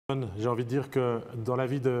J'ai envie de dire que dans la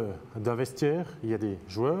vie d'un vestiaire, il y a des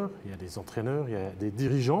joueurs, il y a des entraîneurs, il y a des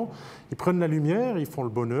dirigeants. Ils prennent la lumière, ils font le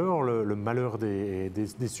bonheur, le malheur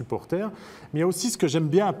des supporters. Mais il y a aussi ce que j'aime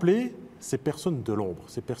bien appeler ces personnes de l'ombre,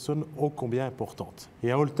 ces personnes ô combien importantes.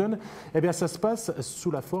 Et à Olten, eh bien, ça se passe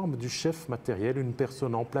sous la forme du chef matériel, une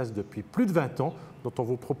personne en place depuis plus de 20 ans, dont on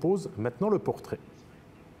vous propose maintenant le portrait.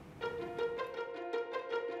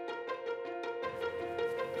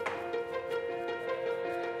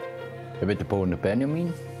 Ich bin der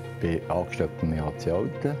Benjamin, bin angestellt beim EHC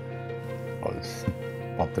Olten als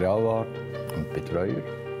Materialwart und Betreuer.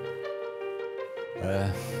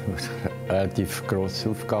 Ein relativ grosses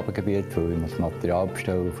Aufgabengebiet, weil ich muss Material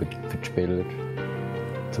bestellen für die Spieler.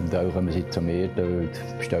 Zum Teil kommen sie zu mir, da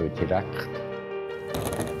bestelle ich direkt.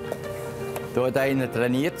 Hier hat einer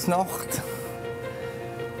trainiert Nacht.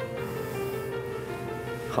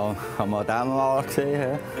 Kann man den mal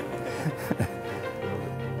sehen.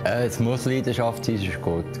 Es muss Leidenschaft sein, sonst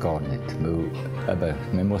geht es gar nicht. Weil, eben,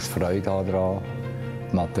 man muss Freude daran,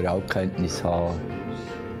 Materialkenntnis haben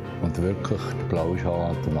und wirklich den Blausch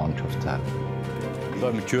haben, der Mannschaft zu helfen. Da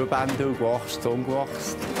haben wir die Schuhbänder gewachsen,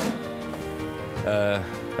 umgewachsen.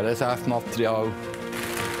 Reservematerial.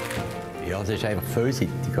 Ja, das ist einfach vielseitig.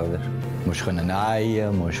 Oder? Du musst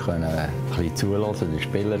nähen, du musst ein bisschen zulassen, den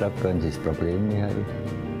Spielern, wenn sie ein Problem haben.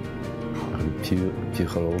 Ein bisschen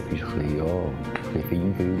psychologisch, ein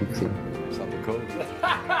bisschen feinfühlig sein. Das ist aber cool.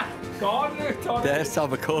 Gar nicht! Der ist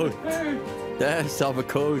aber cool. Der ist aber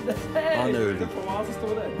cool. Von was hast du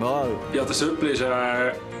denn? Mal. Ja, der Süppli ist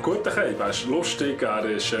ein guter Kerl. Er ist lustig, er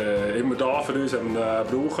ist immer da für uns, wenn wir ihn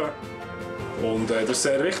brauchen. Und das ist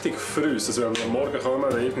sehr wichtig für uns, dass wenn wir am Morgen kommen,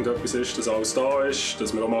 wenn irgendetwas ist, dass alles da ist,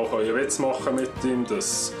 dass wir auch mal einen Witz machen mit ihm.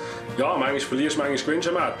 Dass, ja, manchmal verlierst du, manchmal gewinnst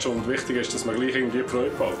du ein Match. Und wichtig ist, dass man gleich irgendwie die Freude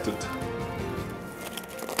behaltet.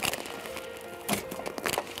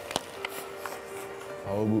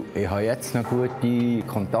 Ich habe jetzt noch gute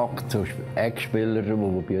Kontakte zu Ex-Spielern,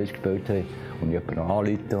 die bei uns gespielt haben, und jemanden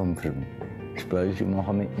anrufen und für Gespräche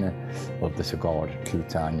machen mit ihnen. Oder sogar zu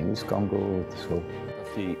Luzern in den Ausgang gehen oder so.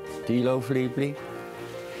 Das sind die Einlaufliebli,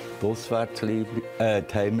 die Auswärtsliebli,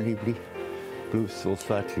 die Heimliebli plus das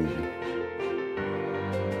Auswärtsliebli.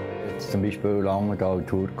 Jetzt zum Beispiel lange da in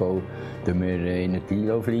Thurgau, waschen wir ihnen die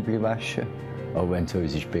Einlaufliebli waschen, auch wenn es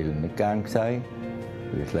unsere Spieler nicht gerne sagen.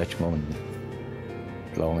 Wie das letzte Mal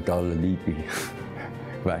lange alle Liebe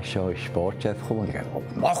gewaschen als Sportchef gekommen und ich gesagt,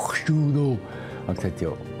 was machst du da? Und ich gesagt, ja,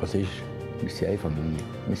 was ist? Wir sind eine Familie.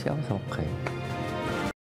 Wir sind alles okay.